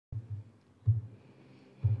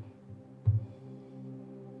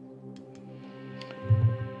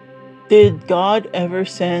Did God ever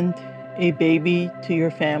send a baby to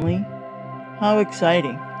your family? How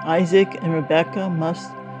exciting! Isaac and Rebekah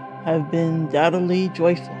must have been doubly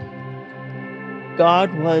joyful.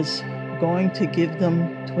 God was going to give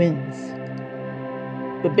them twins.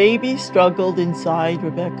 The baby struggled inside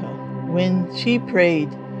Rebekah. When she prayed,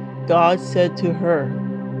 God said to her,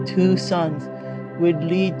 2 sons would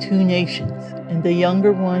lead 2 nations, and the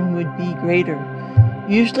younger one would be greater.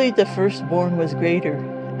 Usually the firstborn was greater.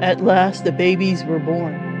 At last the babies were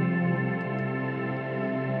born.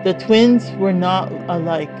 The twins were not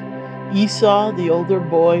alike. Esau, the older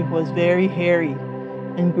boy, was very hairy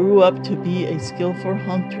and grew up to be a skillful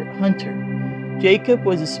hunter. Jacob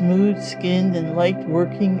was smooth-skinned and liked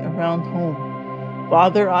working around home.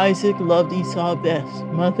 Father Isaac loved Esau best.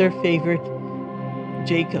 Mother favored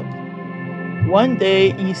Jacob. One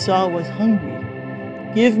day Esau was hungry.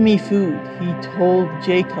 "Give me food," he told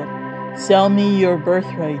Jacob. "Sell me your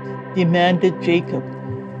birthright," demanded Jacob.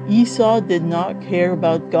 Esau did not care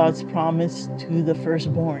about God's promise to the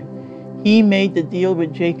firstborn. He made the deal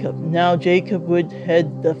with Jacob. Now Jacob would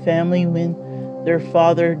head the family when their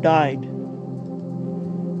father died.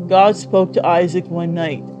 God spoke to Isaac one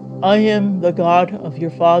night. "I am the God of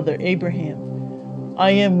your father Abraham.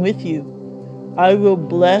 I am with you. I will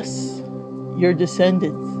bless your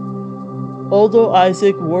descendants." Although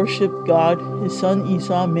Isaac worshipped God, his son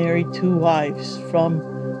Esau married 2 wives from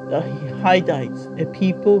the Hittites, a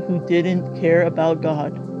people who didn't care about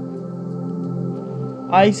God.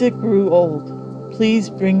 Isaac grew old. "Please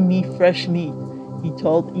bring me fresh meat," he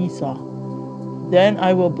told Esau. "Then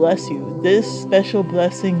I will bless you." This special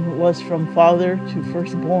blessing was from father to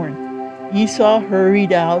firstborn. Esau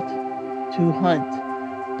hurried out to hunt,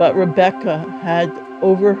 but Rebekah had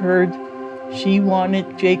overheard. She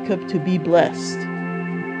wanted Jacob to be blessed.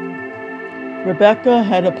 Rebekah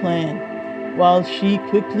had a plan. While she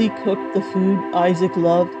quickly cooked the food Isaac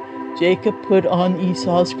loved, Jacob put on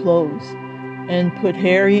Esau's clothes and put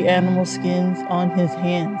hairy animal skins on his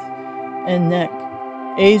hands and neck.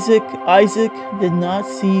 Isaac did not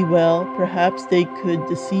see well. Perhaps they could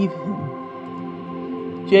deceive him.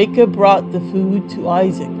 Jacob brought the food to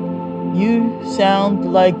Isaac. "You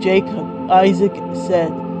sound like Jacob," Isaac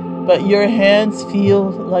said, "but your hands feel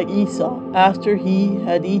like Esau." After he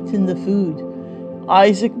had eaten the food,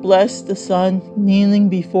 Isaac blessed the son, kneeling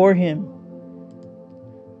before him.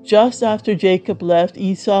 Just after Jacob left,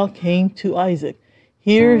 Esau came to Isaac.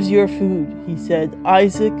 "Here's your food," he said.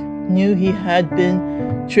 Isaac knew he had been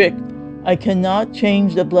tricked. "I cannot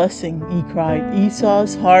change the blessing," he cried.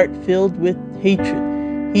 Esau's heart filled with hatred.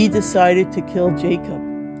 He decided to kill Jacob.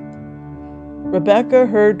 Rebekah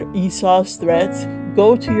heard Esau's threats.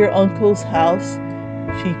 "Go to your uncle's house,"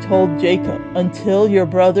 she told Jacob, "until your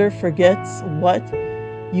brother forgets what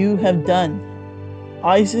you have done."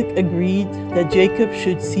 Isaac agreed that Jacob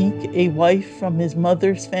should seek a wife from his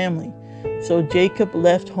mother's family, so Jacob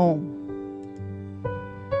left home.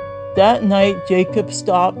 That night Jacob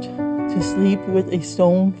stopped to sleep with a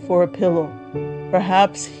stone for a pillow.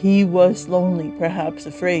 Perhaps he was lonely, perhaps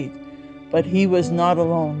afraid, but he was not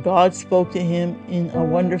alone. God spoke to him in a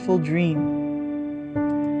wonderful dream.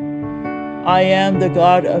 "I am the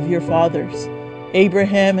God of your fathers,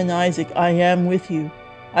 Abraham and Isaac. I am with you.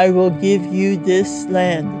 I will give you this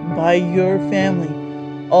land by your family.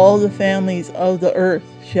 All the families of the earth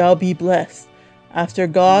shall be blessed." After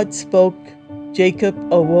God spoke, Jacob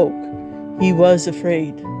awoke. He was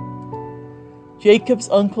afraid. Jacob's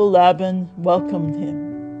uncle Laban welcomed him.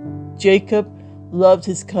 Jacob loved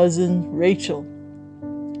his cousin Rachel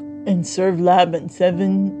and served Laban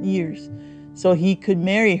 7 years so he could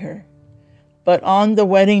marry her. But on the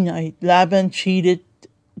wedding night, Laban cheated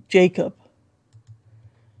Jacob.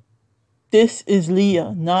 "This is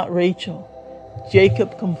Leah, not Rachel."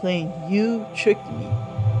 Jacob complained. "You tricked me.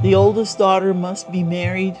 The oldest daughter must be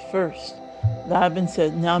married first." Laban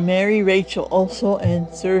said, "Now marry Rachel also and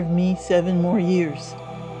serve me 7 more years."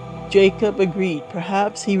 Jacob agreed.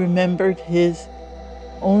 Perhaps he remembered his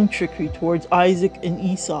own trickery towards Isaac and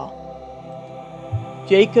Esau.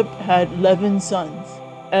 Jacob had 11 sons.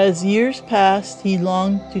 As years passed, he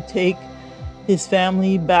longed to take his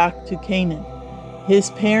family back to Canaan. His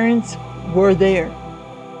parents were there,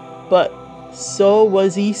 but so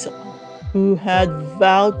was Esau, who had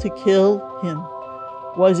vowed to kill him.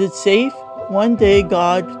 Was it safe? One day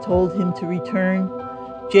God told him to return.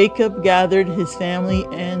 Jacob gathered his family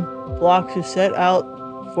and flock to set out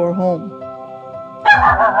for home.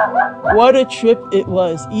 What a trip it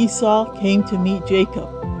was! Esau came to meet Jacob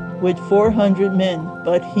with 400 men,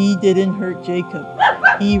 but he didn't hurt Jacob.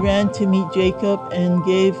 He ran to meet Jacob and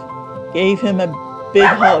gave him a big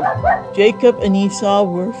hug. Jacob and Esau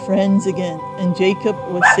were friends again, and Jacob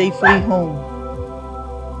was safely home.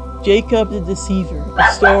 Jacob the Deceiver,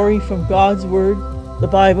 a story from God's Word. The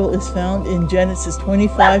Bible is found in Genesis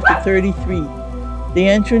 25 to 33. The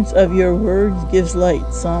entrance of your words gives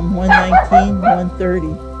light. Psalm 119, 130.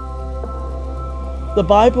 The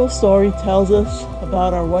Bible story tells us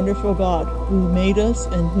about our wonderful God who made us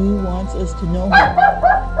and who wants us to know Him.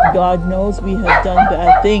 God knows we have done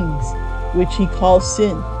bad things, which He calls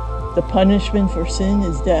sin. The punishment for sin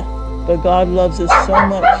is death, but God loves us so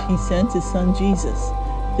much He sent His Son Jesus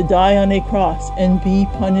to die on a cross and be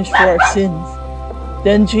punished for our sins.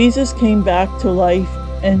 Then Jesus came back to life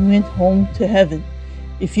and went home to heaven.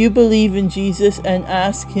 If you believe in Jesus and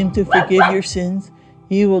ask Him to forgive your sins,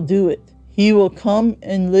 He will do it. He will come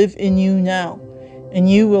and live in you now, and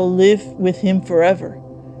you will live with Him forever.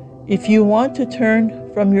 If you want to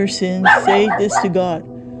turn from your sins, say this to God.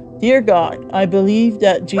 Dear God, I believe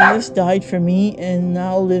that Jesus died for me and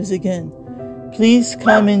now lives again. Please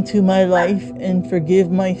come into my life and forgive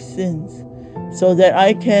my sins, so that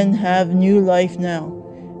I can have new life now,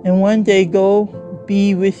 and one day go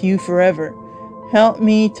be with you forever. Help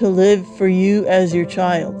me to live for you as your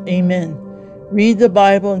child. Amen. Read the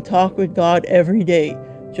Bible and talk with God every day.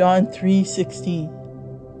 John 3:16.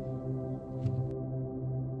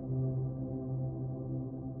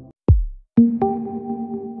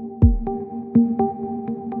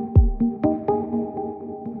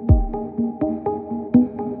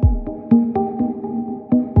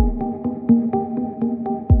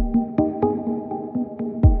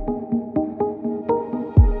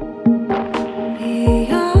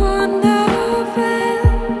 Beyond the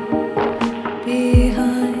veil,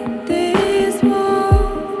 behind these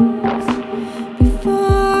walls,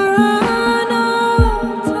 before an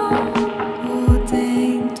altar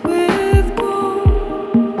ordained with gold,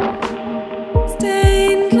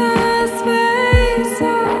 stained glass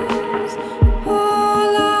vases,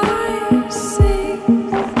 all I see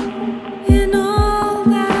in all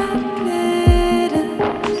that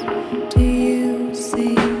glitters. Do you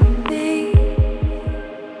see?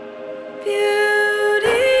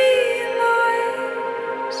 Beauty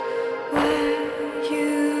lies where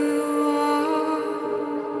you are.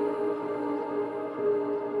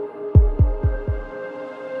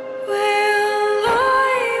 Will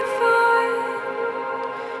I find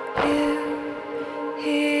you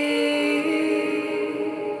here?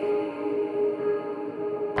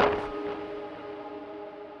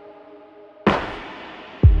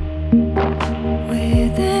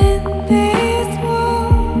 Within